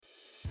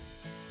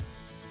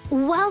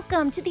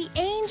Welcome to the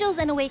Angels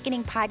and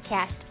Awakening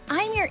podcast.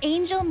 I'm your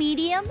angel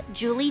medium,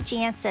 Julie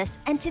Jancis,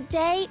 and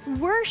today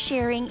we're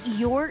sharing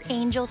your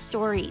angel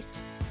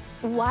stories.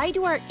 Why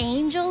do our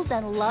angels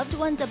and loved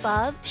ones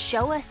above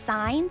show us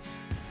signs?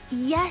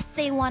 Yes,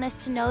 they want us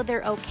to know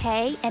they're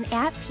okay and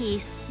at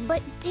peace,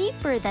 but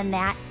deeper than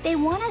that, they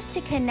want us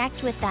to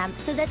connect with them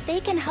so that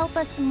they can help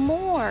us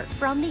more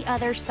from the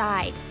other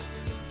side.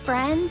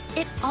 Friends,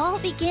 it all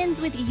begins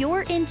with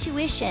your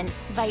intuition,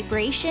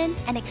 vibration,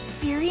 and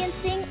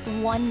experiencing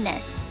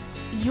oneness.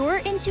 Your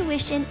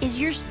intuition is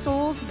your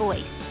soul's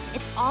voice.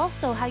 It's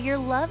also how your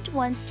loved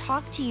ones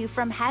talk to you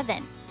from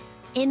heaven.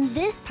 In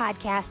this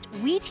podcast,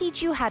 we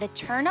teach you how to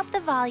turn up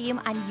the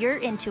volume on your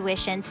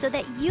intuition so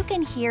that you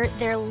can hear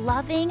their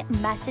loving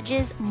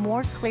messages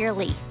more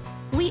clearly.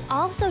 We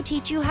also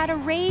teach you how to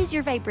raise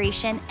your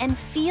vibration and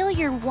feel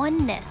your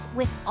oneness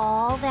with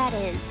all that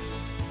is.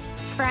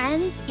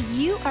 Friends,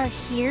 you are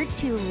here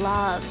to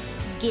love,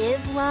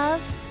 give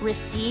love,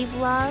 receive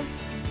love,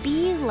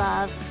 be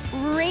love,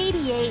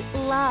 radiate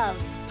love.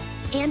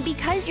 And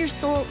because your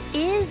soul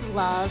is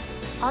love,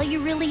 all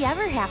you really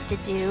ever have to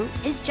do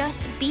is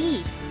just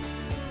be.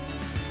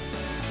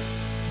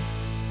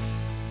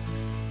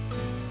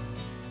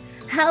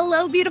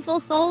 Hello, beautiful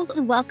souls,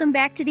 and welcome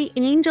back to the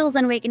Angels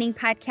and Awakening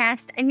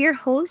podcast. I'm your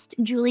host,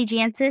 Julie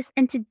Jancis,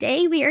 and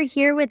today we are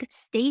here with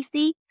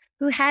Stacy,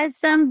 who has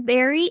some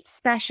very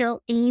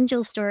special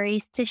angel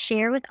stories to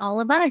share with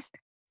all of us.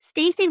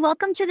 Stacy,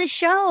 welcome to the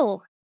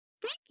show.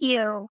 Thank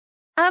you.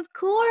 Of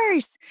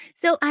course.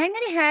 So I'm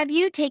going to have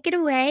you take it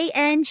away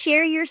and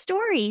share your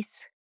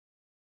stories.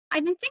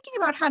 I've been thinking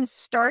about how to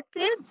start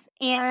this,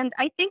 and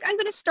I think I'm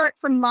going to start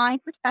from my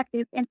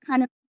perspective and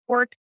kind of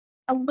work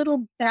a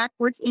little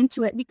backwards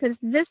into it because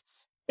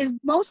this is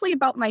mostly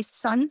about my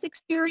son's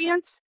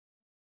experience.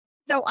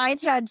 So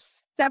I've had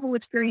several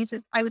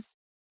experiences. I was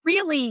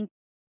really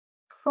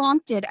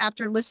prompted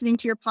after listening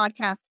to your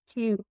podcast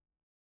to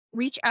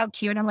reach out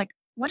to you, and I'm like,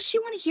 what does she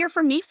want to hear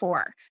from me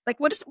for? Like,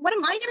 what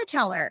am I going to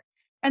tell her?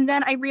 And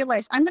then I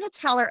realized I'm going to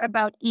tell her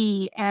about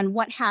E and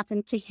what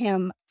happened to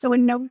him. So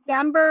in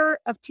November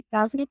of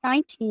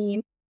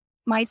 2019,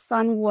 my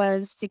son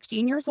was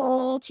 16 years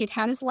old. He'd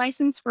had his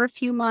license for a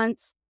few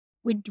months.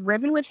 We'd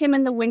driven with him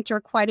in the winter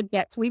quite a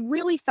bit. So we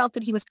really felt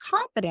that he was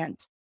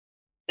confident.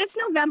 It's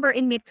November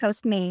in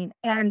Midcoast, Maine.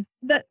 And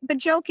the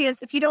joke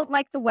is, if you don't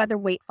like the weather,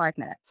 wait 5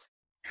 minutes.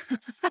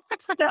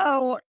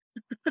 So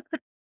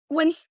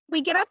when we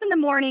get up in the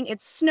morning,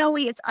 it's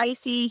snowy, it's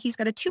icy. He's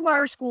got a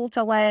 2-hour school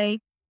delay.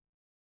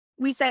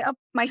 We say, oh,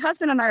 my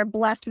husband and I are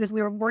blessed because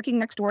we were working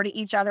next door to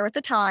each other at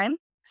the time.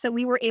 So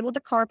we were able to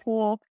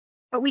carpool,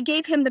 but we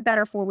gave him the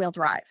better 4-wheel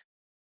drive.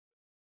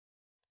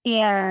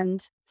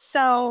 And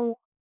so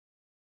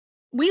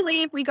we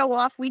leave, we go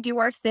off, we do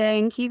our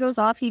thing. He goes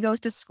off, he goes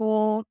to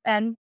school.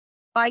 And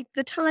by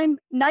the time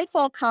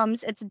nightfall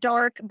comes, it's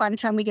dark. By the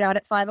time we get out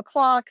at 5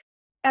 o'clock,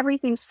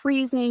 everything's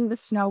freezing. The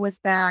snow is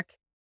back.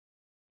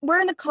 We're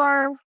in the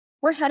car.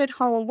 We're headed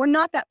home. We're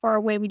not that far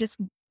away. We just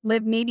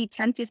live maybe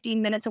 10,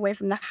 15 minutes away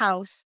from the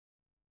house.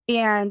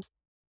 And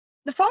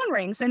the phone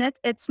rings and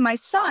it's my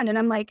son. And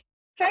I'm like,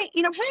 hey,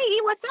 hey,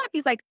 what's up?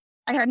 He's like,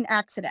 I had an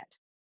accident.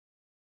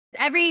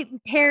 Every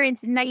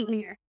parent's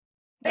nightmare.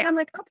 And I'm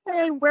like,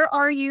 okay, where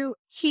are you?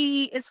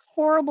 He is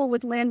horrible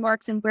with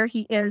landmarks and where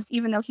he is,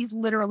 even though he's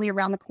literally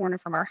around the corner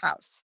from our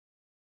house.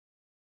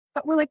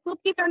 But we're like, we'll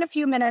be there in a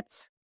few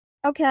minutes.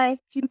 Okay, a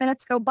few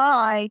minutes go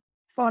by.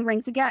 Phone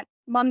rings again.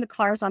 Mom, the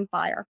car's on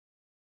fire.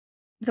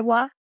 The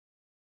what?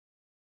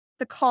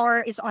 The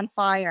car is on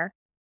fire.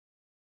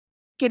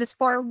 Get as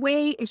far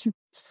away as you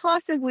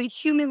possibly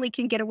humanly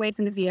can get away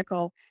from the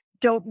vehicle.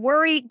 Don't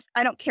worry.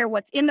 I don't care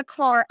what's in the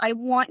car. I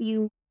want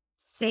you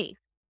safe.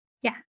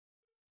 Yeah.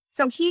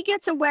 So he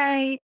gets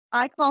away.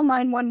 I call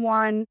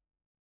 911.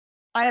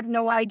 I have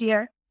no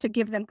idea to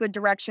give them good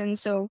direction.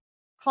 So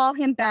call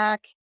him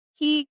back.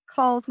 He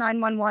calls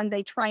 911.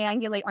 They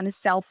triangulate on his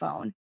cell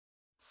phone.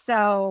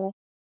 So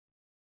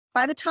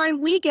by the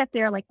time we get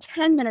there, like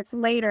 10 minutes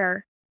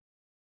later,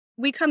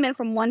 we come in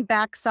from one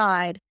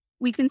backside.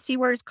 We can see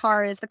where his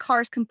car is. The car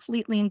is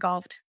completely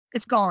engulfed.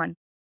 It's gone.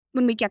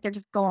 When we get there,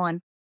 just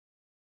gone.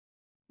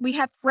 We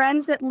have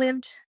friends that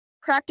lived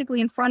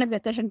practically in front of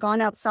it that had gone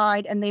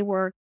outside and they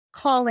were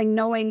calling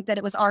knowing that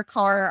it was our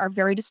car, our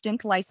very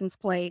distinct license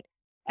plate,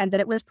 and that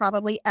it was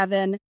probably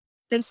Evan.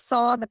 They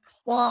saw the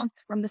cloth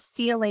from the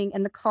ceiling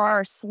and the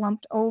car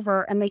slumped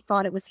over and they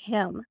thought it was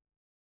him.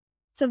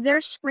 So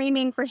they're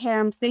screaming for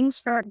him. Things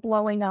start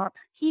blowing up.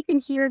 He can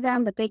hear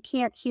them, but they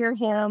can't hear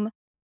him.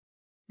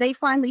 They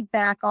finally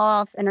back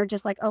off and are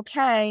just like,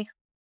 okay.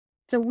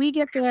 So we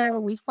get there,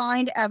 we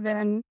find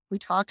Evan, we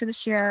talk to the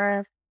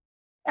sheriff.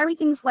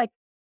 Everything's like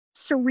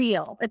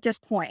surreal at this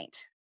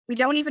point. We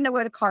don't even know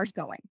where the car's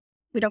going.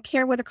 We don't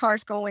care where the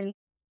car's going.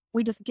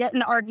 We just get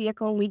in our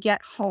vehicle and we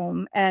get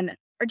home and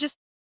are just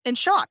in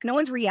shock. No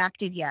one's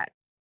reacted yet.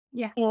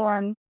 Yeah.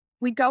 And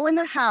we go in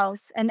the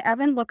house and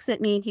Evan looks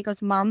at me and he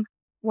goes, Mom,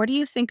 what do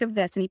you think of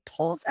this? And he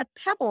pulls a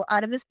pebble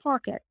out of his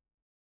pocket.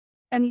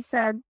 And he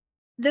said,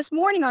 this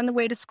morning on the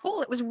way to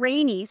school, it was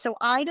rainy. So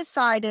I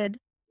decided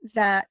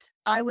that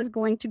I was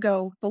going to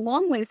go the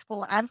long way to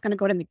school. I was going to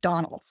go to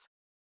McDonald's,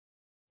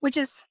 which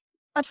is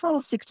a total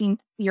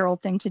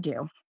 16-year-old thing to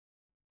do.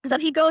 So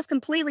he goes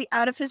completely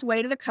out of his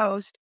way to the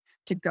coast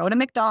to go to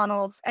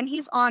McDonald's. And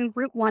he's on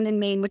Route 1 in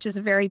Maine, which is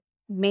a very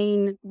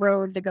main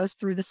road that goes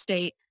through the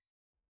state.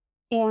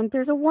 And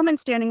there's a woman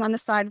standing on the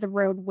side of the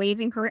road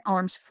waving her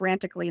arms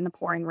frantically in the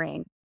pouring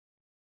rain.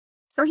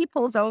 So he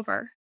pulls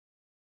over.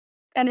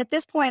 And at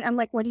this point, I'm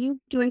like, what are you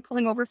doing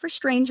pulling over for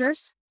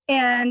strangers?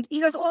 And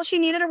he goes, well, she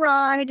needed a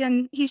ride.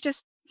 And he's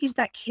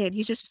that kid.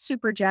 He's just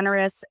super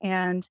generous.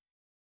 And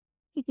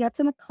he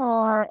gets in the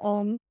car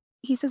and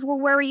he says, well,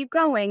 where are you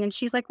going? And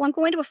she's like, well, I'm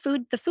going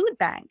to the food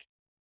bank.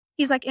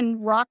 He's like, in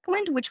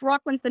Rockland, which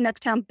Rockland's the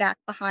next town back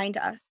behind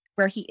us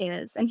where he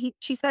is. And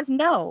she says,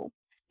 no,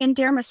 in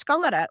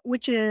Dermascolata,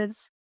 which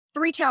is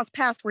 3 towns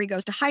past where he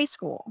goes to high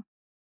school,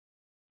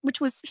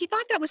 he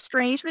thought that was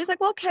strange, but he's like,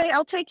 well, okay,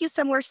 I'll take you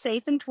somewhere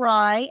safe and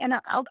dry and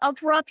I'll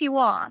drop you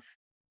off,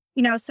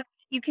 so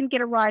you can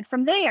get a ride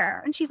from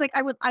there. And she's like,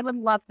 I would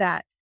love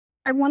that.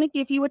 I want to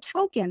give you a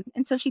token.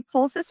 And so she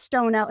pulls this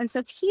stone out and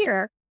says,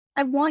 here,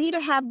 I want you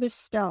to have this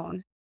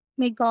stone.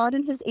 May God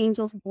and his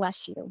angels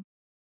bless you.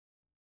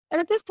 And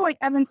at this point,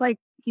 Evan's like,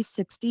 he's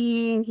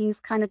 16. He's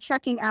kind of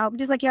checking out. But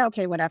he's like, yeah,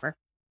 okay, whatever.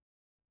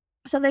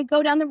 So they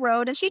go down the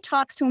road and she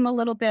talks to him a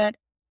little bit.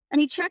 And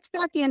he checks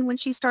back in when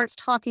she starts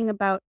talking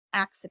about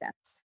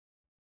accidents.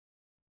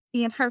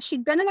 And how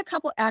she'd been in a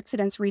couple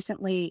accidents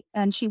recently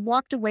and she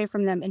walked away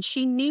from them. And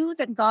she knew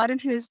that God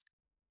and his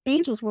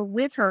angels were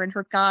with her and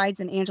her guides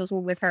and angels were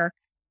with her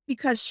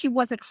because she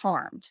wasn't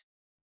harmed.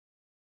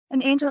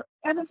 And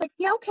Evan's like,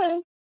 yeah,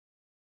 okay.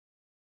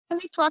 And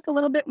they talk a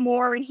little bit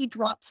more and he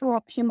drops her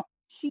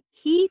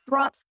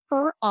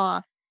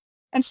off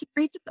and she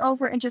reaches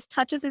over and just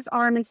touches his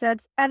arm and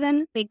says,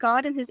 Evan, may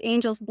God and his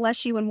angels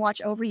bless you and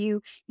watch over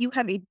you. You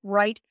have a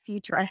bright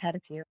future ahead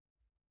of you.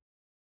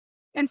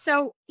 And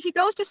so he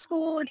goes to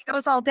school and he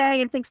goes all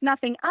day and thinks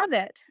nothing of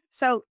it.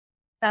 So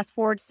fast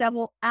forward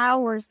several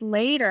hours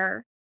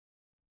later,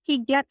 he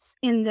gets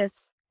in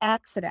this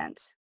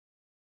accident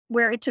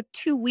where it took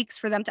 2 weeks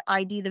for them to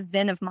ID the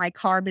VIN of my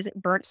car because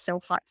it burnt so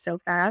hot so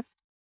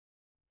fast.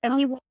 And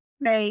he walked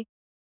away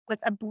with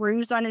a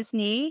bruise on his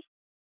knee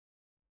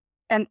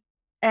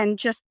and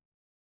just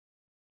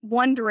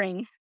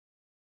wondering,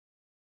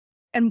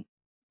 and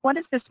what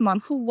is this mom?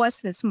 Who was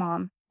this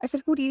mom? I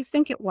said, who do you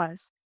think it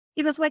was?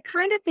 He goes, well, I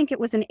kind of think it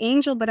was an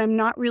angel, but I'm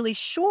not really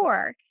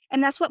sure.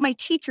 And that's what my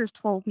teachers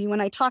told me when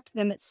I talked to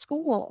them at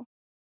school.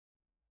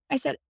 I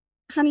said,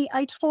 honey,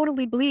 I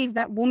totally believe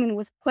that woman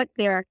was put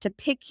there to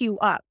pick you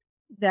up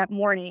that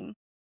morning.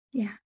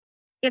 Yeah.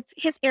 If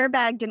his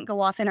airbag didn't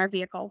go off in our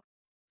vehicle,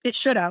 it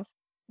should have,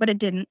 but it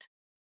didn't.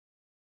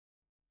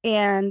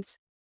 And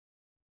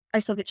I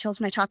still get chills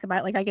when I talk about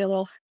it. Like I get a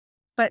little,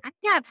 but I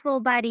got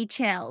full body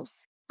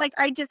chills. like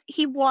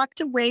he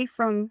walked away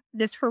from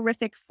this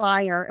horrific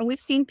fire and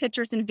we've seen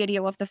pictures and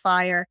video of the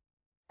fire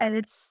and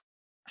it's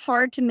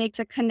hard to make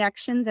the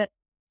connection that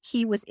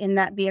he was in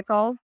that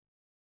vehicle.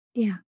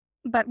 Yeah.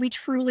 But we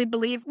truly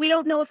believe, we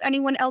don't know if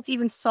anyone else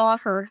even saw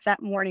her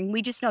that morning.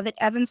 We just know that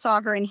Evan saw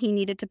her and he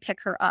needed to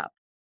pick her up.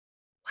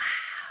 Wow.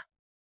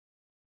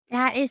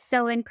 That is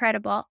so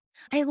incredible.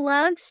 I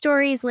love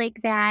stories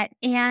like that.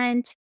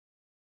 And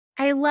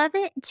I love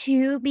it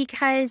too,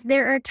 because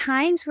there are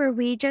times where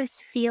we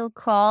just feel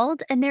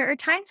called and there are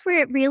times where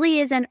it really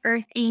is an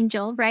earth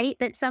angel, right?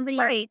 That somebody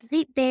Right. is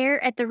right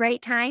there at the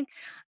right time.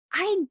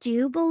 I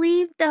do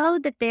believe though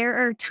that there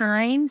are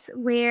times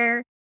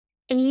where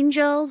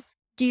angels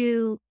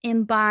do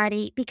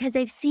embody, because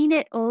I've seen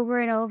it over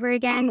and over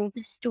again,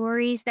 the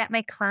stories that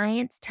my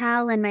clients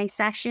tell in my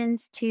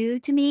sessions too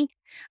to me.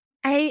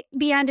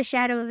 Beyond a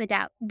shadow of a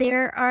doubt,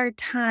 there are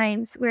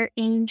times where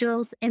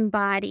angels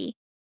embody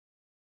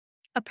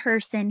a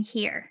person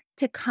here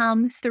to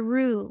come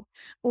through,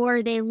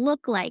 or they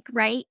look like,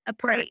 right, a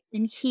Right.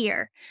 person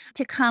here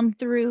to come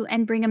through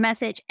and bring a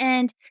message.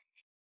 And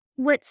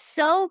what's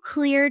so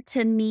clear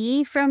to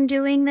me from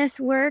doing this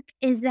work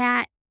is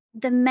that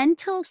the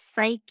mental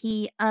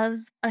psyche of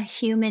a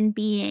human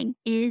being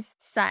is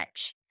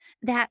such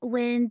that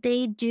when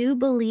they do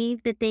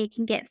believe that they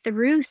can get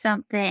through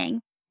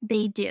something,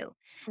 they do.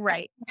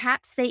 Right.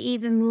 Perhaps they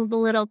even move a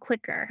little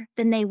quicker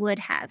than they would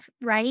have,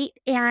 right?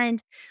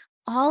 And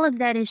all of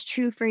that is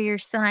true for your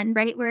son,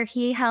 right? Where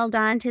he held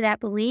on to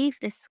that belief,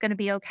 this is going to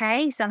be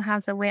okay. Somehow,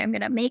 some way, I'm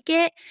going to make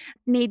it.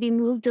 Maybe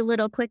moved a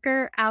little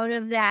quicker out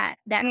of that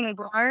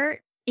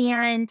part.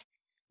 And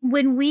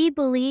when we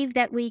believe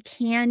that we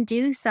can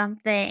do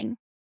something,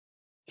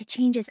 it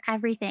changes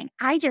everything.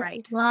 I just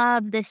Right.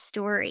 love this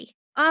story.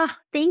 Oh,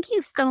 thank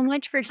you so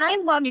much for I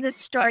love this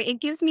story. It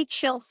gives me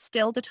chills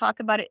still to talk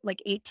about it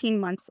like 18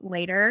 months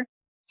later.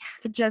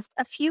 Just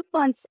a few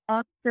months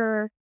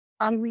after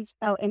I reached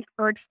out and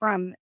heard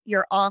from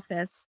your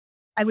office,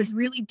 I was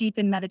really deep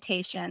in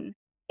meditation.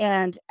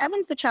 And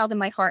Evan's the child in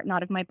my heart,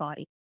 not of my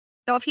body.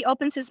 So if he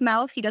opens his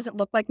mouth, he doesn't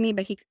look like me,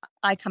 but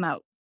I come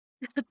out.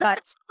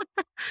 But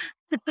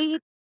he,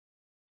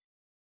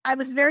 I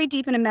was very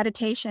deep in a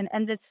meditation,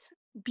 and this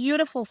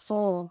beautiful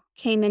soul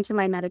came into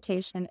my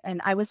meditation,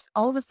 and I was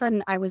all of a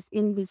sudden I was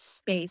in this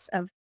space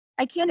of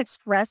I can't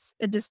express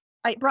it. Just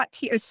I brought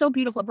tears. So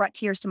beautiful, it brought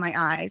tears to my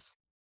eyes.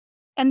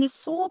 And this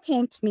soul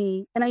came to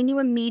me, and I knew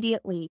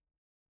immediately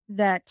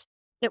that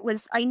it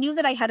was. I knew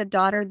that I had a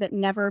daughter that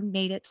never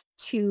made it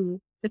to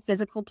the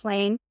physical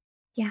plane.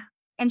 Yeah.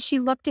 And she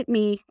looked at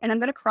me, and I'm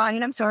going to cry,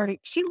 and I'm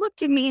sorry. She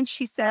looked at me and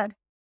she said,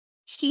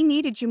 "She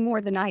needed you more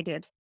than I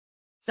did."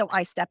 So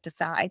I stepped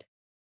aside.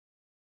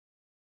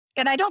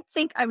 And I don't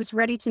think I was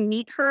ready to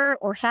meet her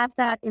or have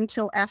that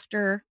until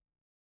after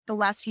the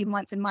last few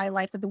months in my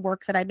life of the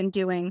work that I've been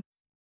doing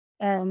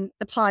and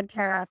the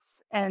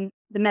podcasts and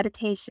the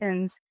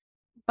meditations.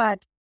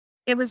 But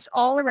it was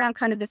all around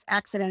kind of this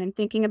accident and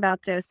thinking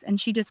about this. And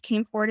she just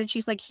came forward and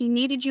she's like, "He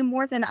needed you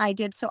more than I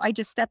did." So I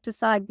just stepped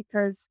aside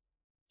because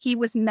he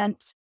was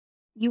meant,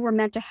 you were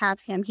meant to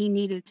have him. He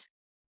needed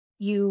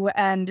you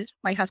and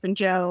my husband,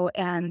 Joe.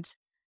 And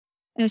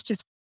it was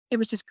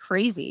just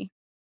crazy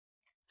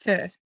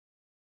to.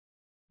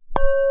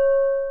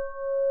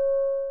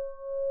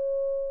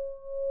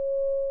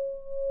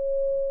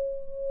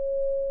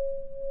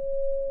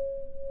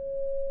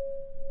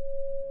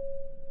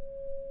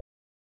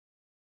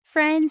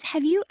 Friends,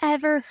 have you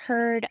ever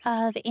heard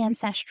of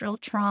ancestral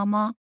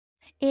trauma?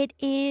 It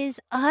is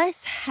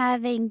us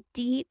having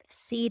deep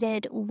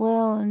seated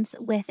wounds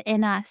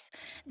within us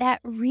that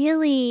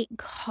really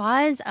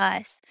cause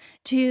us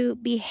to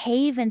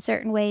behave in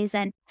certain ways,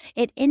 and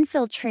it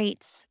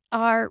infiltrates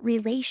our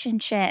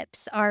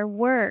relationships, our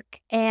work,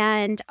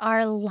 and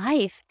our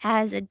life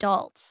as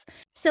adults.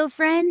 So,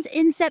 friends,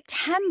 in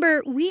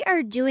September, we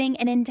are doing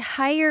an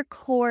entire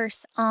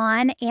course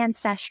on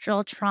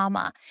ancestral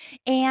trauma.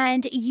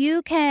 And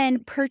you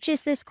can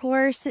purchase this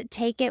course,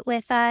 take it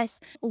with us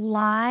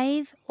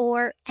live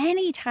or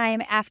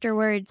anytime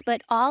afterwards.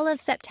 But all of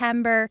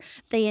September,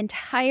 the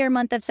entire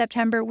month of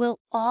September, will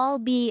all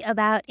be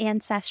about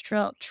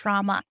ancestral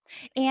trauma.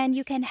 And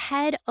you can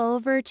head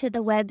over to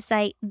the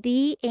website,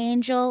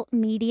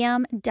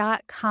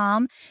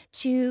 theangelmedium.com,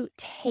 to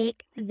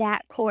take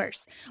that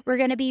course. We're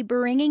going to be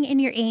bringing in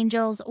your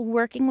angels,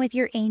 working with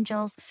your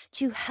angels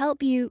to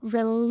help you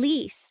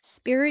release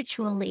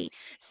spiritually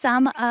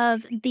some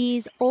of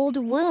these old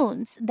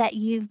wounds that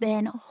you've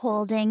been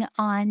holding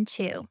on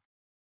to.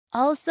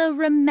 Also,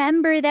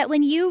 remember that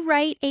when you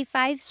write a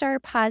 5-star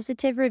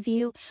positive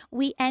review,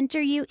 we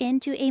enter you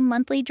into a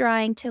monthly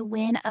drawing to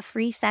win a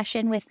free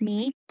session with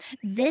me.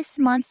 This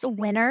month's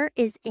winner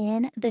is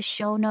in the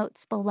show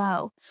notes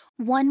below.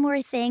 One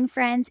more thing,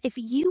 friends, if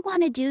you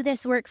want to do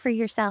this work for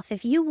yourself,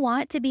 if you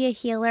want to be a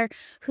healer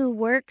who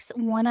works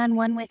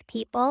one-on-one with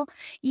people,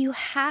 you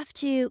have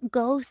to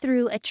go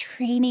through a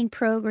training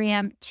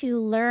program to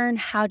learn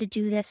how to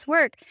do this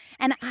work.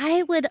 And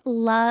I would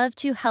love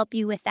to help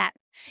you with that.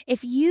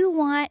 If you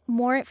want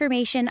more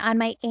information on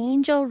my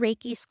Angel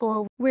Reiki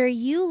School, where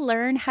you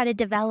learn how to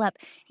develop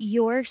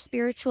your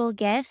spiritual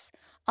gifts,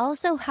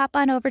 also hop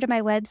on over to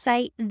my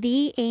website,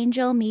 The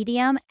Angel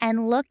Medium,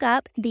 and look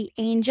up the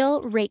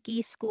Angel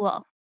Reiki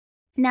School.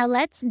 Now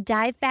let's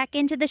dive back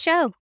into the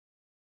show.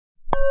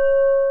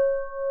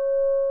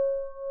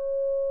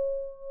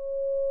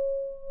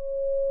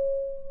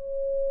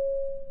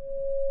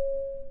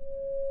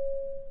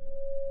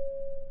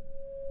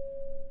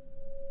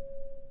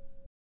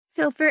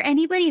 So, for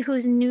anybody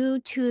who's new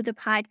to the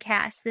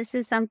podcast, this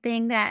is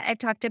something that I've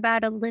talked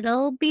about a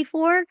little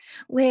before,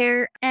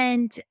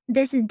 and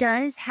this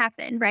does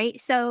happen,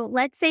 right? So,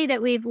 let's say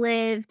that we've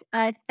lived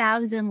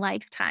 1,000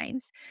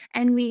 lifetimes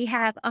and we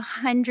have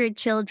 100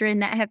 children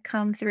that have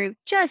come through,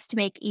 just to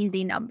make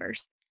easy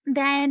numbers.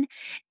 Then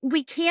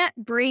we can't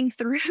bring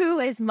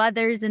through as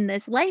mothers in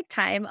this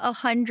lifetime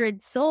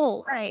 100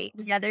 souls Right.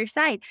 the other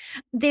side.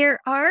 There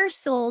are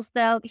souls,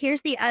 though.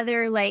 Here's the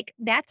other, like,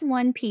 that's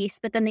one piece.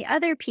 But then the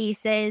other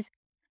piece is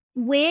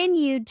when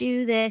you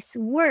do this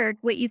work,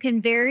 what you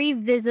can very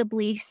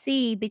visibly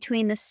see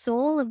between the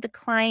soul of the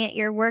client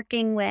you're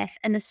working with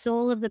and the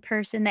soul of the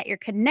person that you're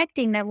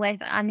connecting them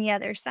with on the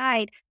other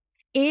side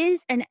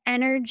is an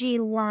energy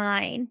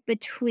line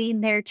between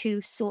their two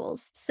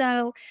souls.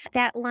 So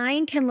that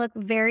line can look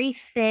very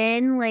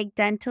thin, like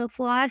dental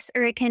floss,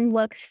 or it can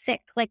look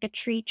thick, like a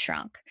tree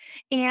trunk.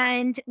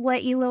 And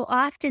what you will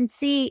often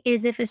see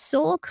is if a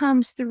soul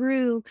comes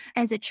through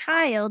as a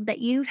child that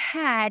you've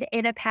had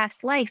in a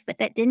past life, but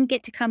that didn't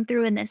get to come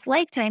through in this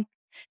lifetime,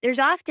 there's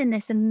often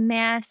this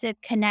massive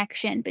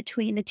connection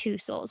between the two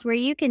souls where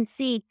you can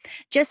see,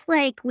 just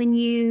like when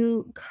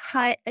you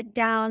cut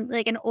down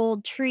like an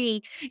old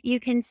tree, you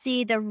can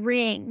see the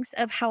rings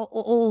of how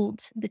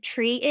old the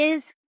tree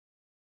is.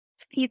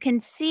 You can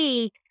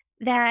see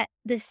that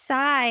the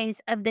size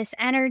of this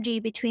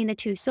energy between the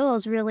two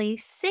souls really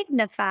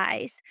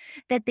signifies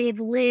that they've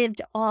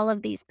lived all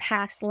of these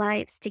past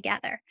lives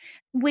together,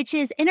 which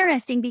is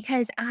interesting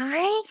because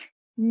I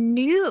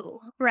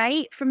knew,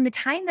 right? From the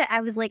time that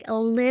I was like a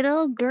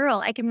little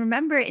girl, I can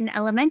remember it in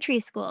elementary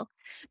school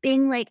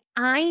being like,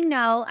 I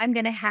know I'm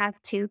going to have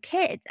two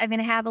kids. I'm going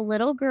to have a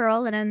little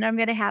girl and then I'm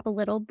going to have a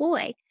little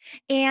boy.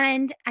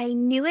 And I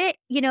knew it,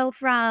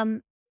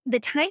 from the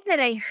time that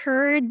I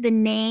heard the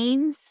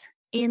names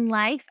in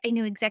life, I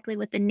knew exactly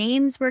what the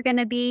names were going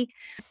to be.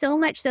 So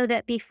much so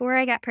that before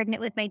I got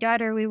pregnant with my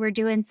daughter, we were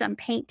doing some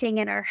painting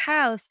in our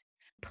house,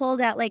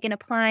 pulled out like an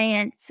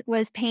appliance,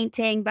 was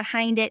painting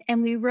behind it,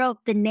 and we wrote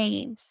the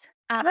names.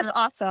 That's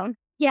awesome.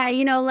 Yeah,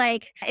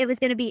 like it was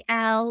going to be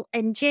Al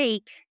and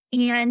Jake.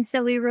 And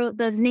so we wrote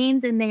those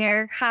names in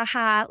there,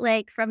 haha,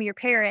 like from your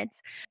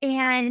parents.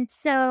 And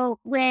so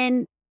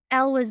when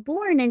Elle was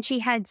born and she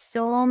had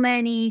so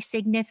many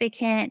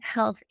significant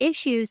health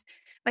issues,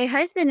 my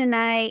husband and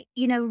I,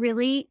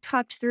 really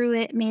talked through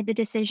it, made the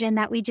decision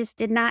that we just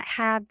did not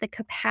have the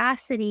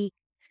capacity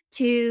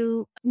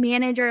to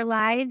manage our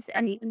lives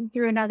and even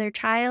through another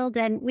child.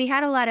 And we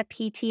had a lot of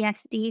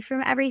PTSD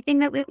from everything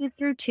that we went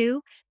through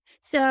too.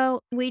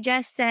 So we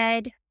just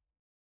said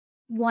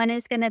one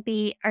is going to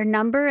be our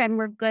number and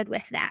we're good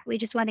with that. We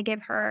just want to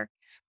give her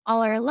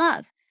all our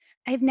love.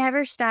 I've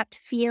never stopped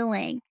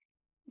feeling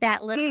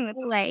that little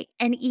boy.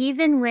 And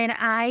even when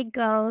I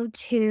go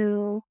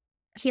to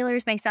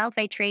healers myself,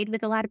 I trade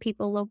with a lot of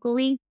people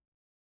locally.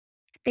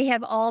 They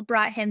have all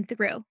brought him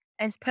through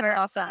as part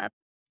Awesome. of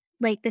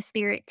like the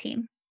spirit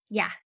team.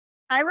 Yeah.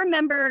 I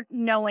remember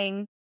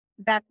knowing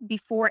back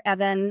before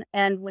Evan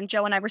and when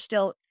Joe and I were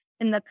still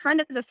in the kind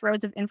of the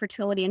throes of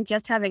infertility and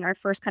just having our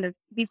first kind of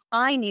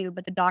I knew,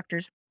 but the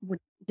doctors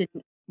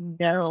didn't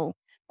know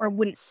or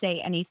wouldn't say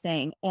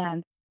anything.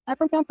 And I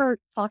remember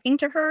talking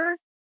to her.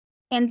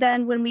 And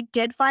then when we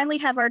did finally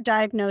have our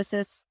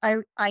diagnosis,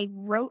 I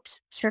wrote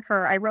to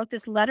her, I wrote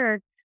this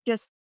letter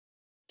just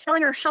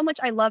telling her how much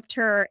I loved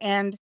her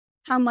and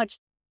how much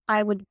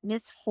I would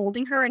miss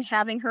holding her and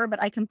having her,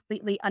 but I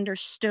completely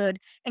understood.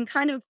 And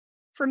kind of,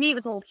 for me, it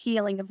was a little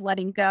healing of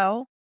letting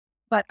go.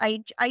 But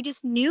I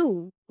just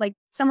knew, like,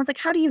 someone's like,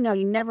 how do you know?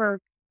 You never,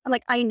 I'm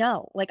like, I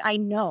know,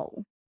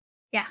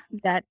 Yeah.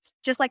 that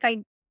just like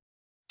I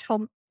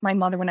told my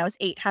mother when I was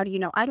 8, how do you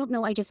know? I don't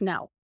know. I just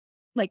know.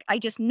 Like, I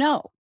just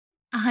know,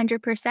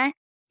 100%.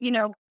 you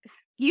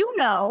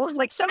know,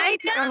 like so many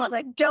people are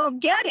like, don't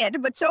get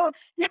it. But so,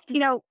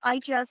 I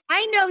just,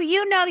 I know,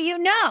 you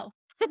know.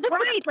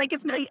 right. Like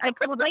it's my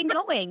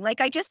knowing,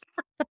 like, I just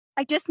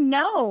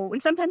know.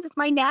 And sometimes it's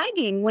my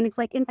nagging when it's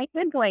like in my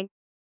head going,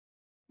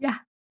 Yeah.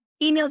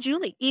 email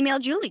Julie, email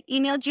Julie,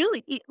 email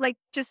Julie. Like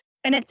just,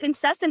 and it's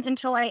incessant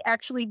until I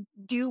actually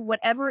do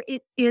whatever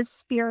it is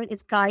spirit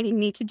is guiding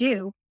me to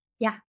do.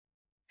 Yeah.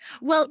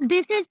 Well,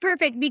 this is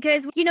perfect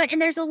because, and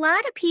there's a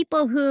lot of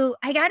people who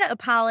I got to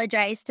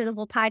apologize to the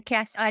whole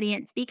podcast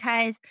audience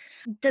because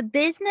the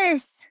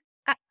business,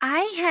 I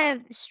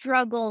have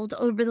struggled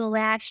over the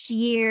last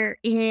year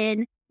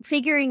in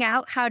figuring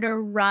out how to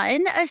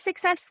run a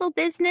successful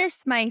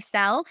business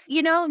myself,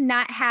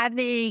 not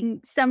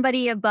having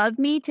somebody above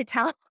me to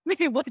tell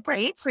me what to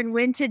do and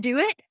when to do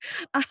it.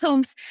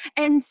 Um,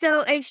 and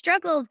so I've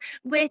struggled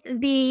with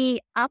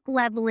the up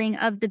leveling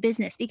of the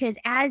business because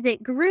as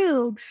it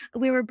grew,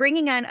 we were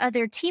bringing on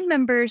other team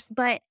members,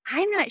 but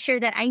I'm not sure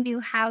that I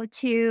knew how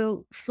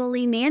to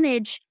fully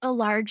manage a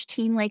large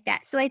team like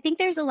that. So I think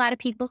there's a lot of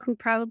people who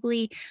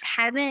probably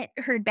haven't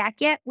heard back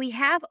yet. We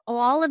have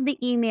all of the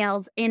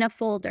emails in a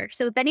folder.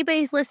 So if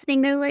anybody's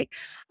listening, they're like,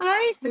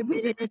 I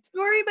submitted a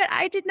story, but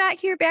I did not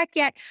hear back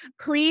yet.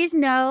 Please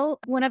know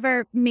one of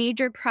our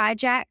major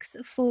projects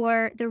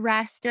for the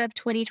rest of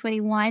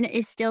 2021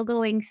 is still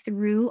going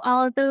through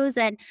all of those.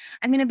 And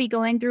I'm going to be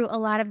going through a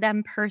lot of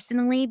them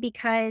personally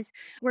because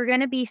we're going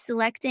to be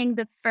selecting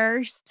the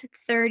first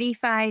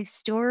 35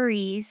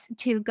 stories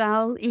to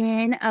go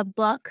in a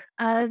book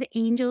of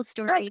angel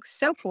stories. Oh,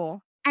 so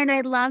cool. And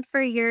I'd love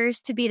for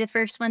yours to be the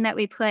first one that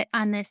we put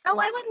on this. Oh,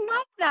 I would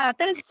love that.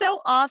 That is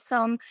so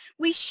awesome.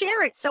 We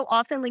share it so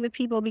oftenly with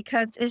people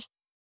because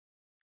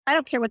I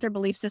don't care what their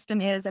belief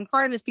system is. And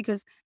part of it is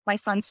because my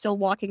son's still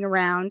walking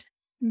around.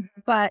 Mhm.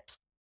 But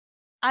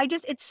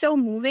it's so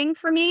moving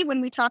for me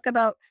when we talk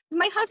about,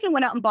 my husband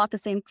went out and bought the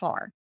same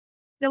car.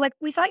 They're like,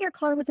 we thought your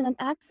car was in an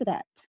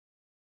accident.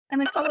 I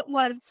mean, oh, it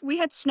was. We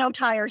had snow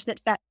tires that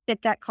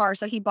fit that car,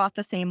 so he bought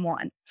the same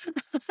one.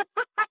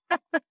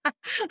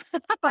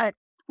 But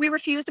we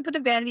refused to put the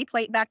vanity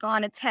plate back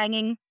on. It's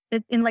hanging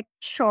in like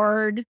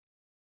charred,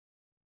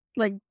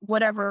 like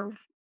whatever.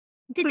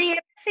 Did they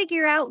ever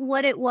figure out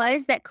what it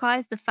was that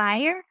caused the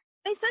fire?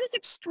 They said it's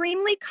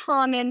extremely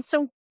common.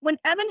 So when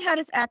Evan had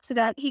his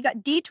accident, he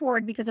got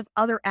detoured because of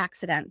other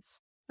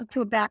accidents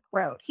to a back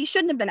road. He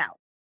shouldn't have been out.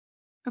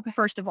 Okay.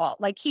 First of all,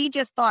 like he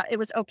just thought it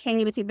was okay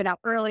because he'd been out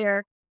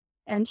earlier,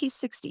 and he's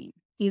 60.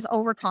 He's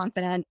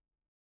overconfident.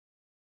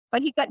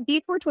 But he got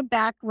detoured to a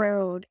back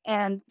road,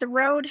 and the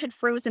road had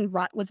frozen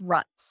with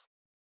ruts.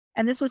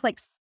 And this was like,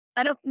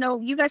 I don't know,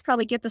 you guys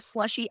probably get the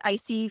slushy,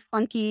 icy,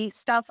 funky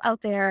stuff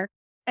out there.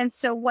 And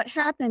so what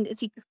happened is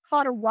he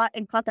caught a rut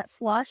and caught that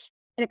slush,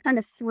 and it kind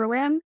of threw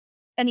him,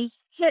 and he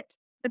hit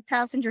the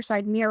passenger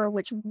side mirror,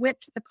 which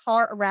whipped the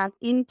car around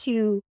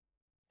into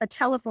a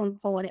telephone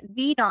pole, and it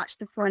V-notched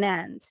the front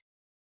end.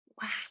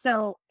 Wow.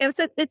 So it's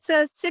a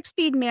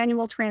 6-speed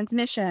manual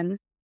transmission.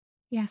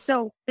 Yeah.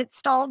 So it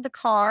stalled the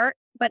car,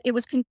 but it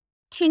was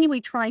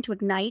continually trying to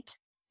ignite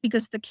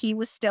because the key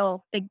was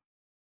still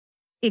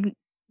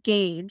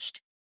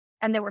engaged,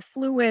 and there were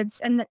fluids.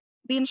 And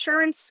the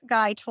insurance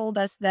guy told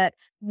us that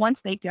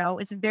once they go,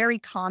 it's very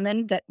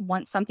common that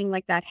once something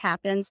like that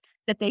happens,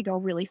 that they go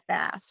really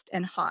fast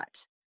and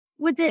hot.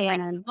 Was it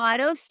like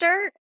auto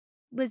start?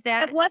 Was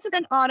that? It wasn't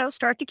an auto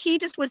start. The key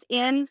just was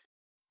in.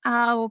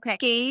 Oh, okay.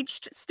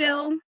 Engaged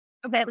still,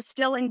 but it was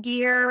still in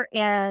gear,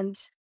 and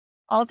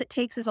all it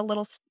takes is a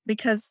little,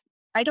 because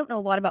I don't know a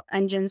lot about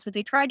engines, but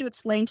they tried to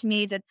explain to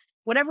me that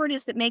whatever it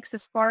is that makes the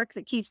spark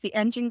that keeps the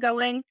engine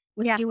going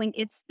was doing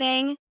its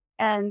thing,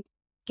 and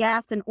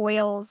gas and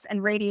oils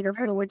and radiator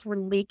fluids were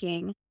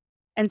leaking.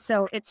 And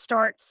so it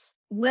starts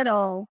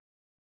little,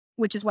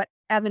 which is what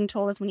Evan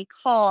told us when he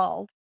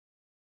called.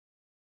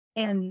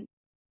 And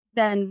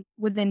then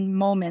within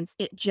moments,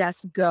 it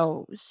just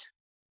goes.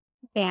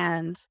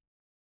 And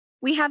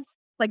we have,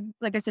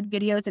 like I said,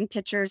 videos and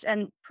pictures,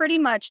 and pretty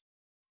much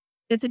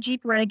it's a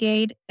Jeep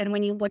Renegade. And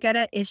when you look at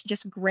it, it's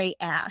just gray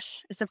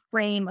ash. It's a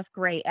frame of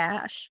gray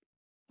ash.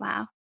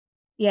 Wow.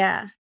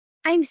 Yeah.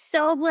 I'm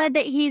so glad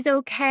that he's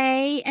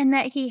okay and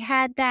that he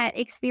had that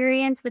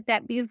experience with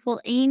that beautiful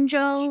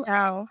angel.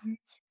 Oh,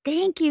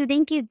 thank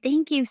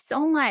you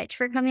so much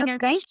for coming on.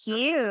 Thank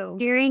you.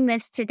 Hearing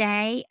this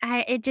today.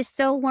 It just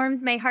so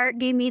warms my heart,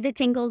 gave me the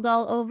tingles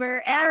all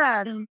over.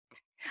 Aaron.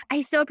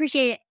 I so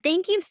appreciate it.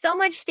 Thank you so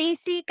much,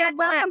 Stacy. God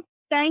bless. Welcome.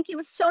 Thank you. It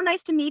was so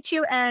nice to meet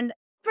you. And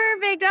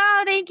perfect.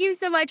 Oh, thank you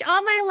so much.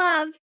 All my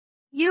love.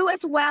 You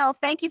as well.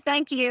 Thank you.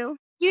 Thank you.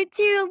 You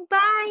too.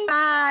 Bye.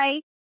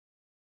 Bye.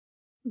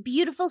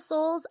 Beautiful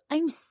souls,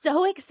 I'm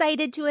so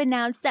excited to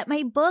announce that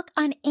my book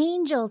on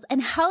angels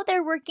and how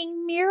they're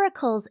working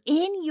miracles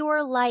in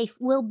your life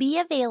will be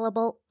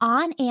available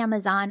on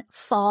Amazon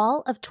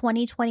fall of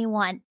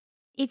 2021.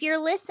 If you're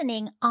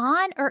listening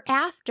on or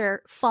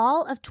after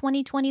fall of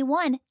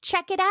 2021,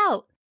 check it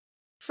out.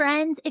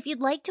 Friends, if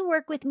you'd like to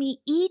work with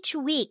me each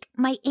week,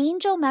 my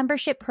angel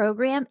membership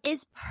program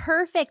is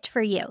perfect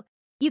for you.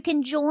 You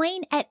can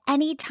join at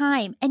any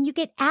time and you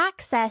get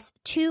access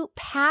to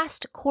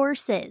past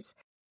courses.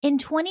 In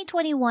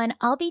 2021,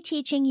 I'll be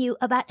teaching you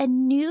about a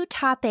new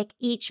topic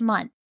each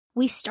month.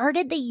 We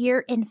started the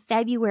year in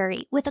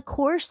February with a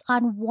course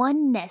on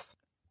oneness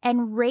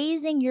and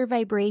raising your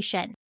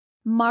vibration.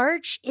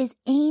 March is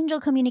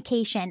angel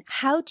communication,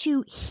 how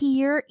to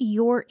hear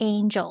your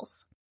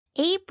angels.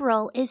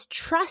 April is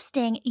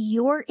trusting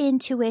your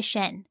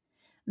intuition.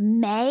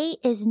 May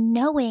is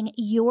knowing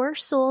your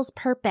soul's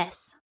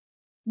purpose.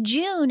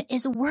 June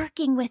is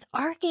working with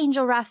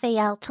Archangel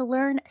Raphael to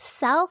learn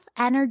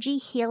self-energy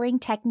healing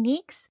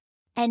techniques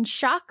and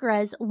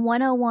Chakras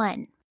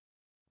 101.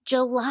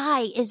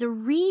 July is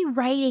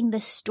rewriting the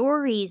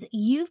stories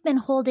you've been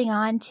holding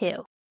on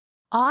to.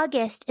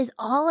 August is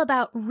all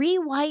about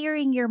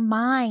rewiring your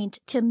mind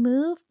to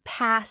move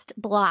past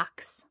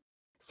blocks.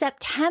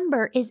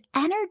 September is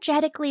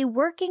energetically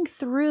working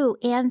through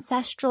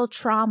ancestral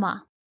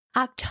trauma.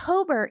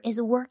 October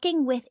is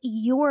working with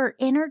your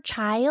inner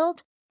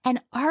child and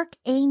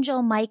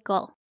Archangel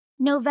Michael.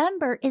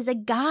 November is a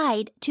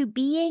guide to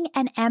being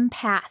an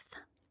empath.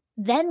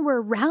 Then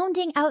we're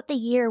rounding out the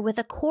year with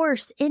a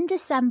course in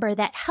December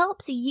that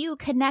helps you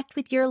connect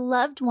with your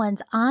loved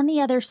ones on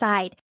the other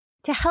side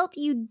to help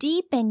you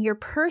deepen your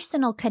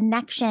personal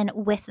connection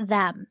with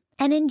them.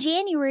 And in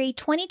January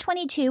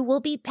 2022, we'll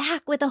be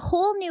back with a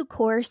whole new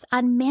course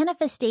on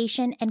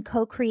manifestation and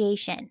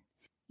co-creation.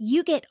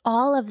 You get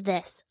all of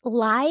this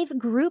live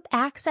group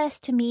access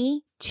to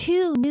me,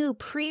 2 new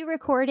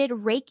pre-recorded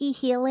Reiki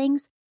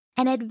healings,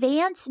 and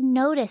advance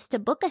notice to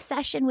book a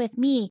session with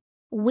me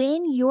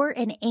when you're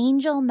an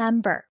angel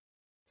member.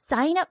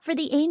 Sign up for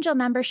the angel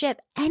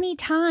membership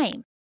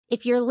anytime.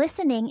 If you're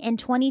listening in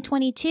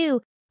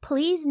 2022,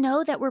 please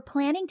know that we're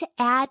planning to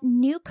add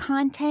new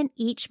content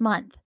each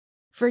month.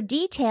 For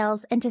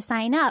details and to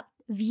sign up,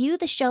 view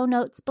the show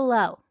notes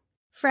below.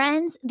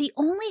 Friends, the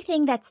only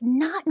thing that's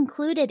not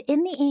included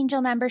in the angel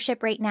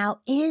membership right now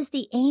is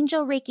the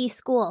Angel Reiki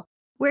School,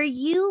 where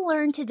you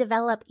learn to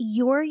develop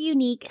your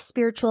unique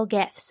spiritual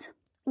gifts.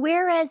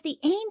 Whereas the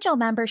angel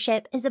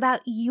membership is about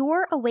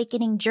your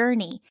awakening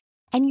journey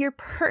and your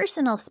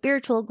personal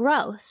spiritual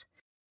growth.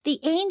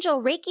 The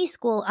Angel Reiki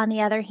School, on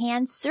the other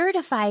hand,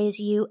 certifies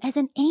you as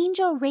an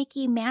Angel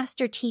Reiki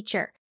Master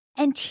Teacher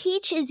and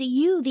teaches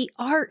you the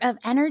art of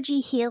energy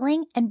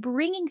healing and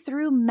bringing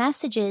through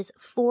messages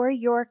for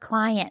your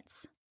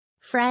clients.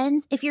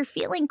 Friends, if you're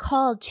feeling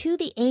called to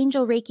the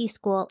Angel Reiki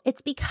School,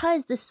 it's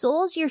because the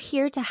souls you're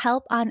here to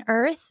help on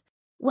earth,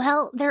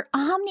 well, their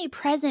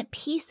omnipresent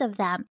piece of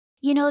them,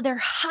 their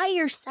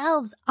higher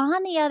selves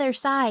on the other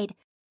side,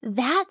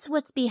 that's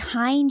what's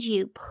behind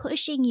you,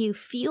 pushing you,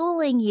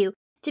 fueling you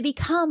to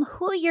become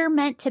who you're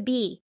meant to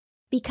be.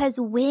 Because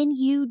when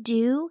you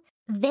do,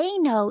 They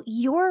know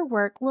your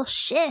work will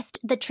shift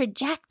the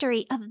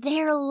trajectory of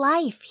their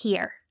life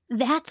here.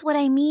 That's what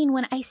I mean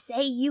when I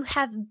say you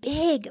have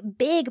big,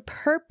 big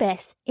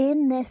purpose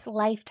in this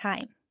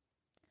lifetime.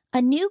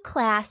 A new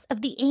class of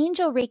the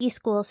Angel Reiki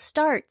School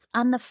starts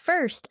on the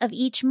 1st of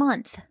each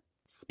month.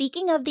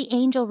 Speaking of the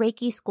Angel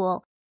Reiki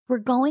School, we're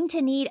going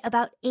to need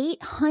about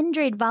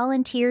 800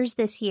 volunteers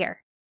this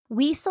year.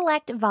 We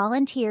select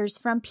volunteers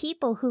from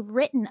people who've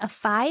written a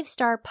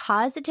 5-star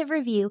positive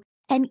review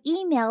and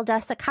emailed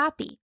us a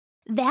copy.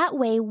 That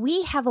way,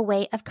 we have a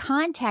way of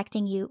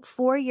contacting you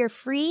for your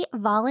free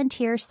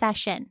volunteer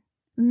session.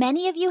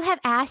 Many of you have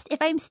asked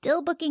if I'm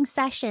still booking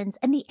sessions,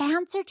 and the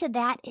answer to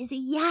that is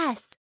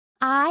yes.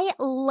 I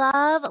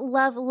love,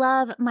 love,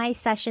 love my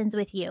sessions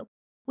with you.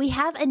 We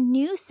have a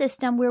new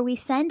system where we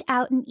send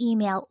out an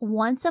email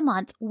once a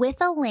month with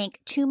a link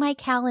to my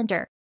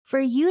calendar for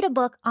you to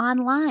book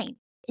online.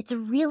 It's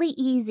really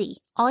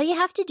easy. All you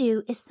have to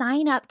do is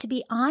sign up to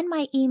be on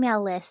my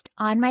email list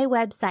on my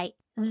website,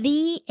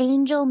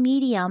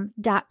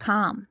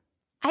 theangelmedium.com.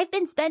 I've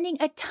been spending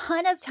a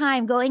ton of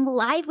time going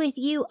live with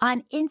you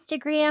on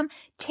Instagram,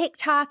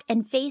 TikTok,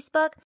 and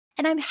Facebook,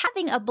 and I'm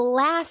having a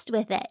blast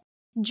with it.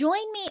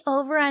 Join me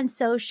over on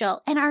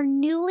social and our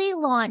newly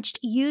launched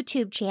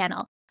YouTube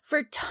channel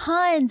for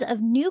tons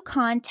of new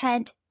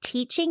content,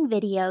 teaching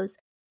videos,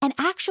 and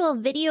actual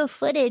video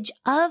footage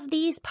of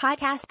these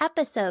podcast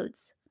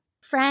episodes.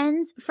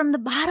 Friends, from the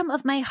bottom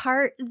of my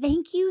heart,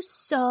 thank you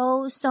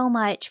so, so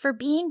much for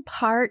being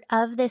part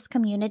of this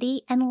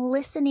community and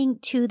listening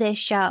to this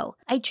show.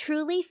 I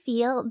truly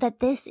feel that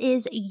this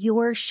is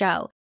your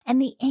show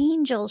and the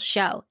Angels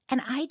show,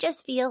 and I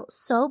just feel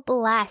so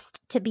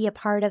blessed to be a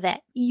part of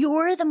it.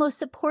 You're the most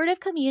supportive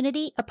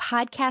community a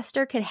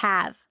podcaster could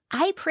have.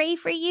 I pray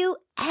for you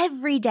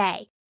every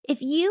day. If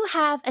you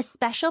have a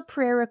special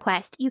prayer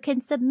request, you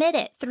can submit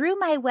it through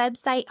my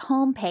website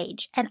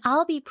homepage, and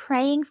I'll be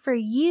praying for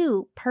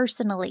you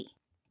personally.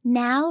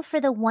 Now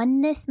for the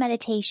oneness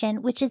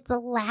meditation, which is the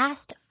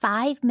last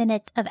 5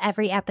 minutes of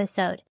every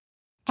episode.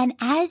 And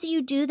as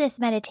you do this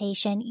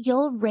meditation,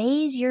 you'll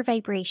raise your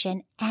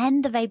vibration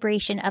and the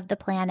vibration of the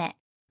planet.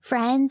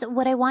 Friends,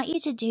 what I want you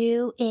to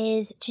do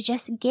is to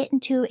just get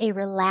into a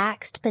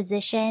relaxed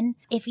position.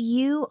 If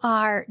you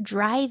are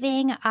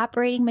driving,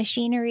 operating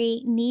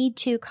machinery, need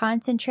to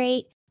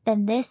concentrate,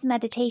 then this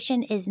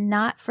meditation is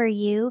not for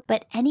you.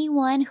 But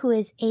anyone who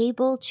is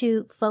able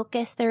to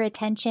focus their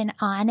attention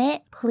on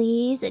it,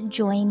 please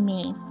join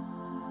me.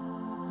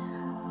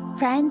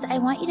 Friends, I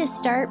want you to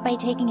start by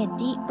taking a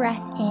deep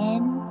breath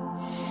in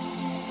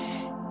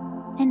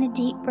and a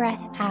deep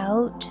breath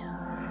out.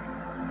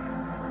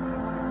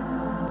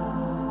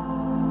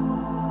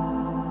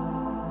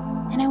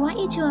 And I want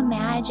you to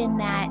imagine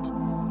that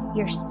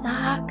your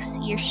socks,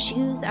 your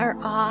shoes are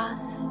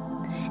off,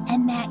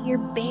 and that your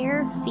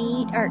bare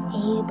feet are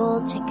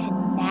able to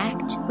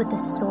connect with the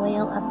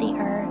soil of the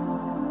earth.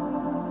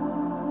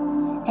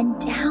 And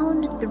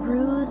down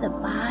through the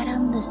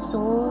bottom, the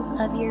soles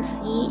of your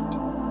feet,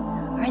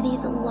 are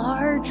these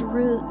large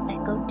roots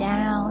that go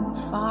down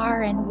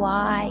far and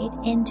wide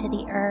into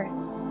the earth.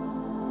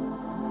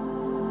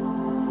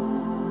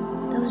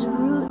 Those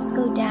roots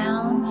go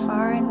down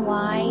far and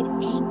wide,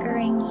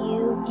 anchoring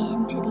you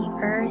into the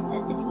earth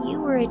as if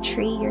you were a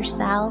tree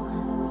yourself.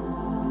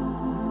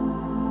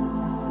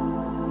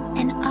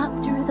 And up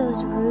through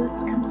those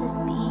roots comes this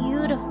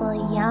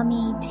beautiful,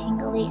 yummy,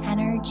 tingly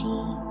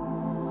energy.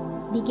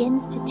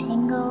 Begins to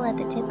tingle at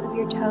the tip of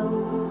your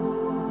toes.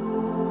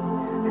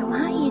 I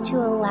want you to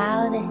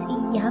allow this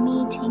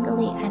yummy,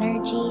 tingly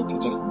energy to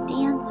just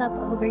dance up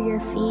over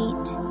your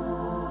feet,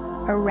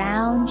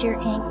 around your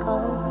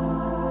ankles.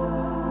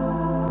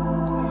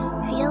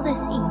 Feel this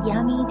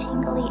yummy,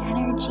 tingly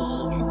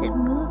energy as it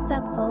moves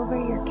up over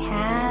your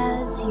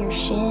calves, your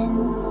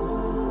shins,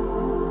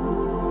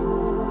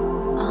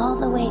 all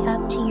the way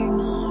up to your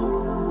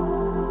knees.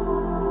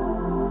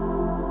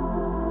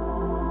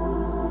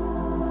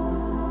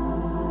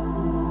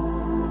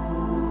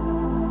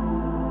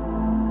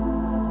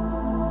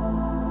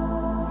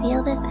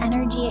 Feel this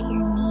energy at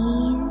your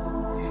knees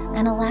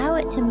and allow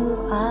it to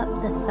move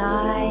up the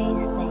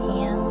thighs, the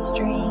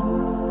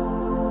hamstrings,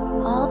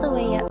 all the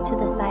way up to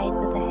the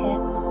sides of the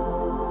hips.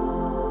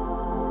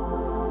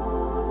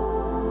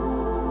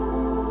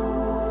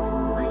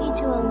 I want you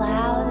to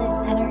allow this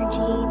energy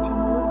to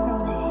move from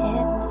the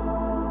hips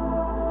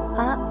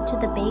up to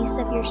the base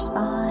of your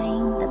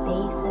spine, the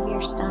base of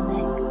your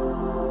stomach.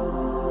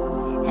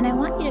 And I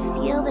want you to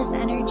feel this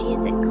energy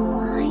as it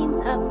climbs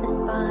up the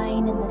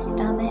spine and the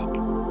stomach,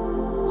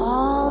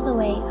 all the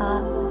way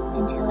up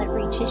until it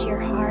reaches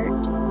your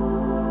heart.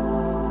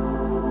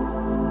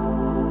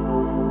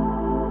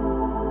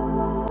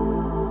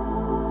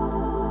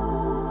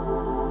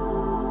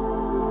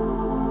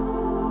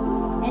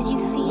 As you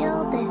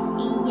feel this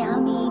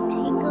yummy,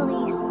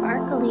 tingly,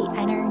 sparkly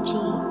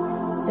energy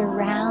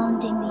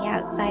surrounding the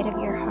outside of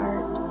your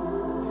heart,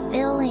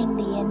 filling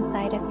the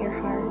inside of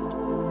your heart,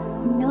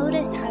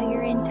 notice how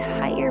your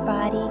entire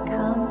body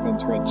comes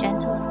into a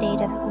gentle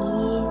state of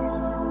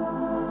ease.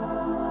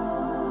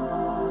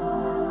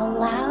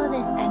 Allow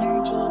this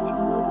energy to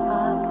move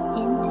up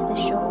into the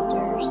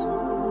shoulders,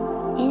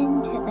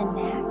 into the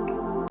neck.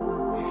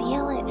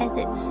 Feel it as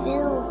it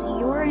fills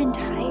your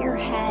entire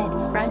head,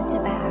 front to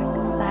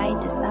back,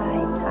 side to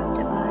side, top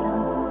to bottom.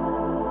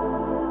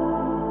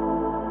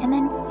 And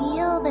then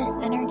feel this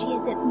energy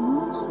as it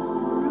moves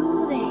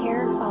through the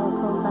hair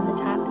follicles on the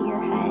top of your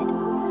head,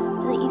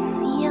 so that you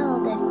feel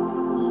this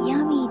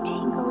yummy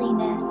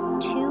tingliness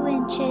 2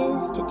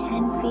 inches to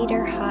 10 feet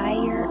or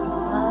higher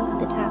above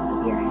the top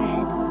of your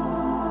head.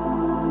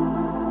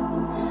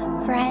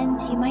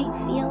 Friends, you might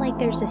feel like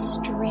there's a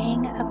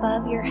string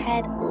above your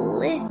head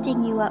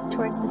lifting you up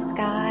towards the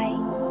sky.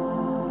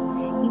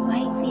 You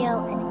might feel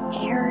an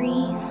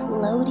airy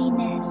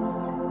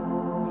floatiness.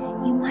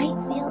 You might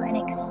feel an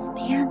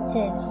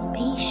expansive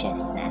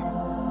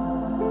spaciousness.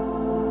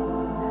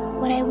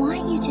 What I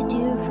want you to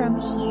do from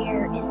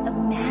here is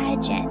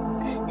imagine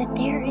that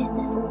there is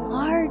this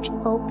large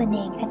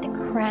opening at the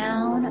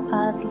crown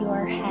of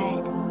your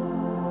head.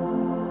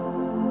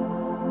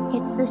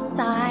 It's the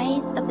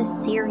size of a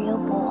cereal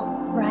bowl,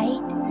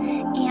 right?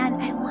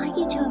 And I want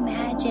you to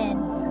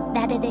imagine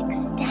that it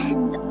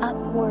extends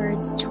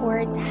upwards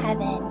towards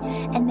heaven,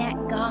 and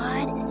that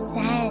God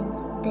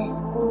sends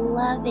this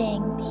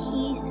loving,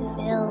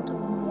 peace-filled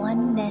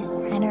oneness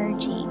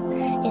energy.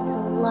 It's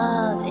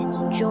love, it's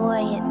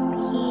joy, it's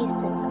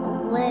peace, it's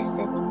bliss,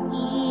 it's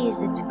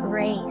ease, it's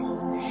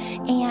grace.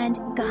 And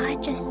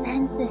God just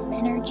sends this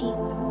energy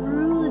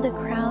through the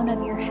crown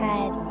of your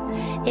head.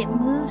 It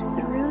moves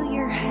through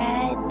your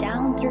head,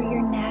 down through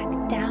your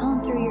neck, down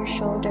through your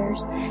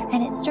shoulders,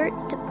 and it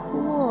starts to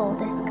pool.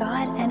 This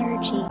God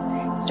energy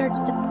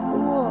starts to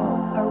pool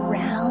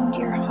around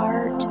your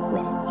heart,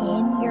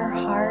 within your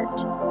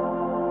heart.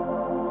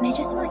 And I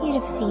just want you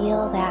to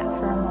feel that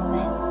for a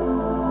moment.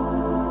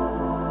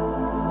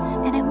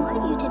 And I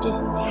want you to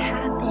just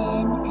tap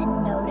in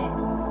and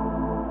notice.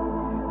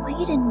 I want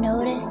you to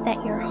notice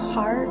that your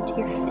heart,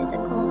 your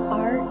physical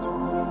heart,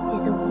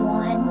 is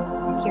one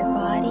with your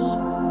body.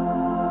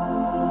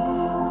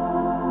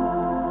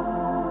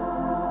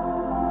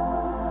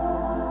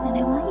 And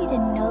I want you to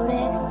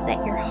notice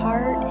that your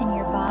heart and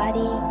your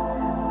body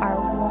are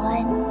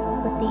one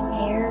with the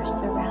air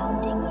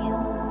surrounding you.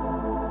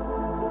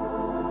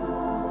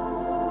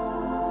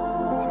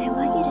 And I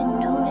want you to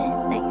notice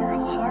that your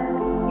heart,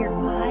 your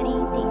body,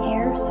 the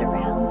air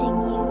surrounding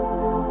you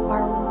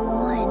are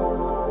one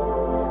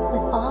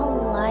with all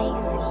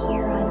life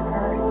here on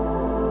earth.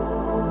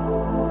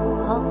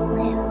 All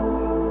plants,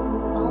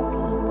 all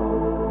people,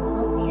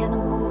 all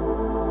animals,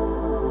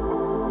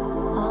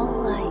 all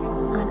life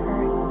on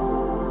earth.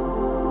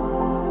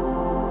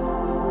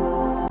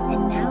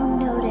 And now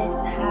notice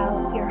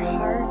how your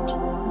heart,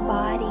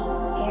 body,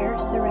 air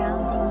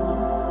surrounding you,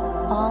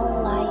 all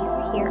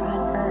life here on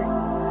earth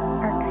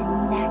are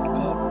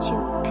connected to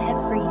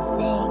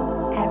everything,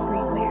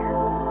 everywhere.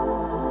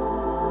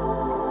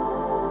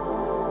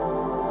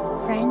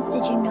 Friends,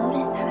 did you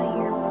notice how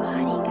your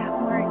body got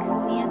more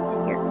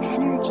expansive, your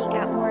energy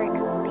got more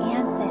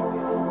expansive,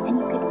 and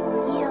you could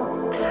feel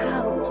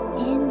out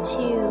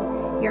into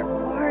your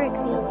auric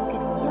field, you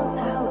could feel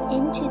out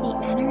into the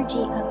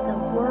energy of the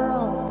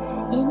world,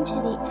 into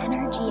the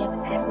energy of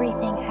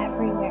everything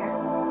everywhere.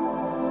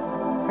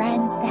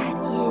 Friends, that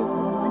is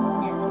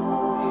oneness,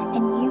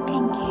 and you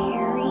can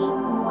carry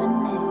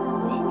oneness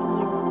with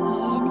you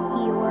in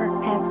your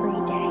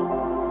everyday.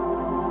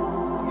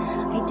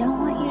 I don't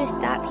want you to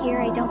stop here.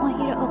 I don't want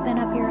you to open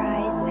up your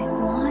eyes. I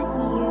want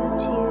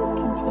you to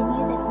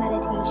continue this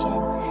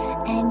meditation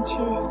and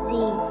to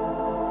see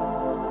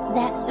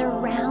that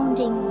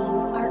surrounding you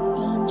are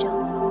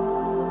angels.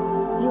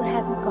 You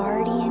have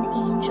guardian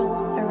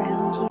angels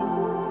around you.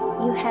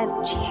 You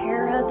have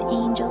cherub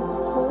angels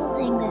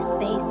holding this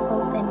space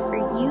open for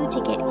you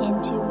to get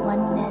into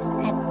oneness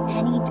at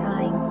any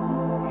time.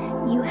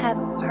 You have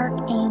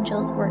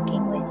archangels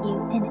working with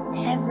you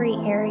in every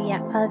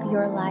area of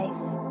your life.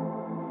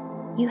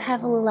 You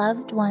have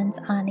loved ones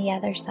on the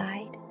other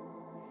side.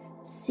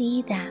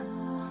 See them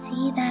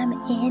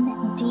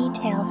in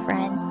detail,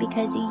 friends,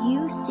 because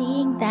you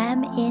seeing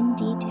them in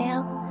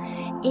detail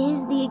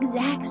is the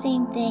exact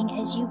same thing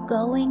as you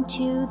going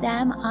to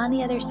them on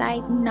the other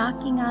side,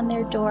 knocking on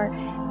their door,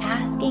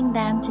 asking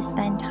them to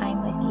spend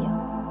time with you.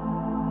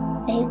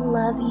 They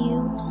love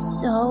you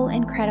so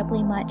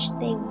incredibly much.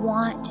 They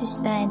want to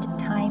spend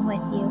time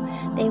with you.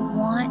 They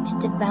want to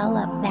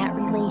develop that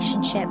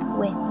relationship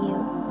with you.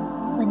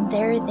 When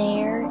they're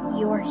there,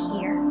 you're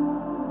here.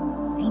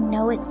 I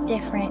know it's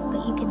different,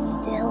 but you can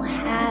still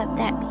have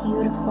that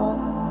beautiful,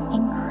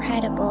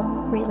 incredible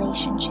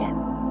relationship.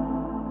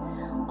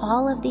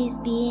 All of these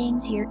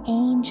beings, your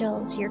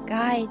angels, your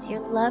guides,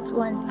 your loved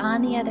ones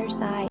on the other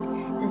side,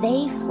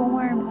 they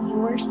form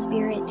your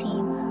spirit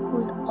team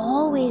who's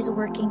always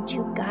working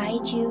to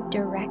guide you,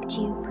 direct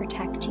you,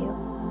 protect you.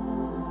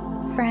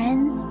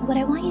 Friends, what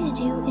I want you to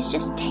do is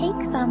just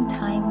take some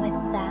time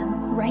with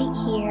them right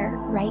here,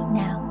 right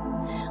now.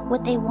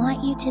 What they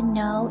want you to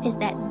know is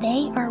that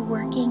they are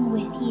working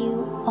with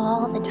you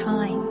all the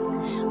time.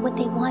 What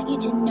they want you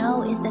to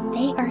know is that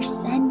they are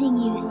sending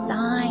you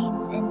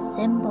signs and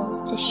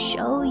symbols to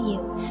show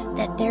you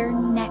that they're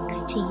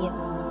next to you.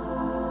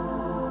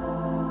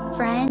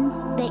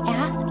 Friends, they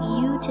ask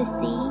you to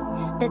see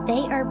that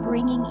they are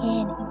bringing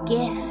in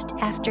gift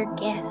after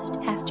gift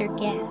after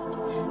gift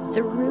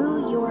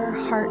through your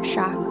heart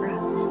chakra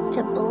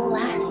to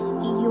bless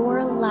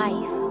your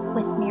life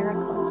with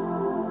miracles.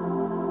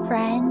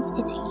 Friends,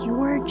 it's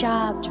your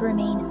job to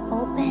remain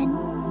open,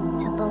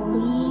 to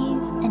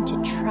believe, and to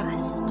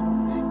trust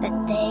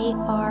that they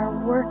are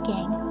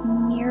working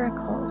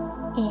miracles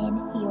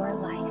in your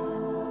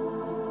life.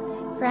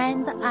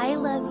 Friends, I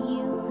love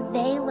you.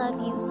 They love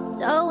you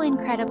so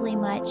incredibly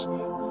much.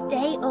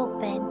 Stay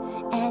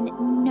open and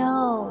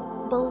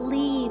know,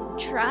 believe,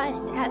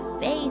 trust, have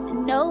faith,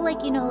 know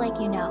like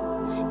you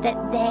know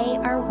that they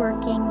are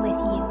working with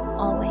you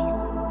always.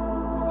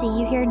 See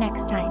you here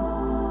next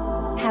time.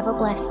 Have a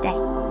blessed day.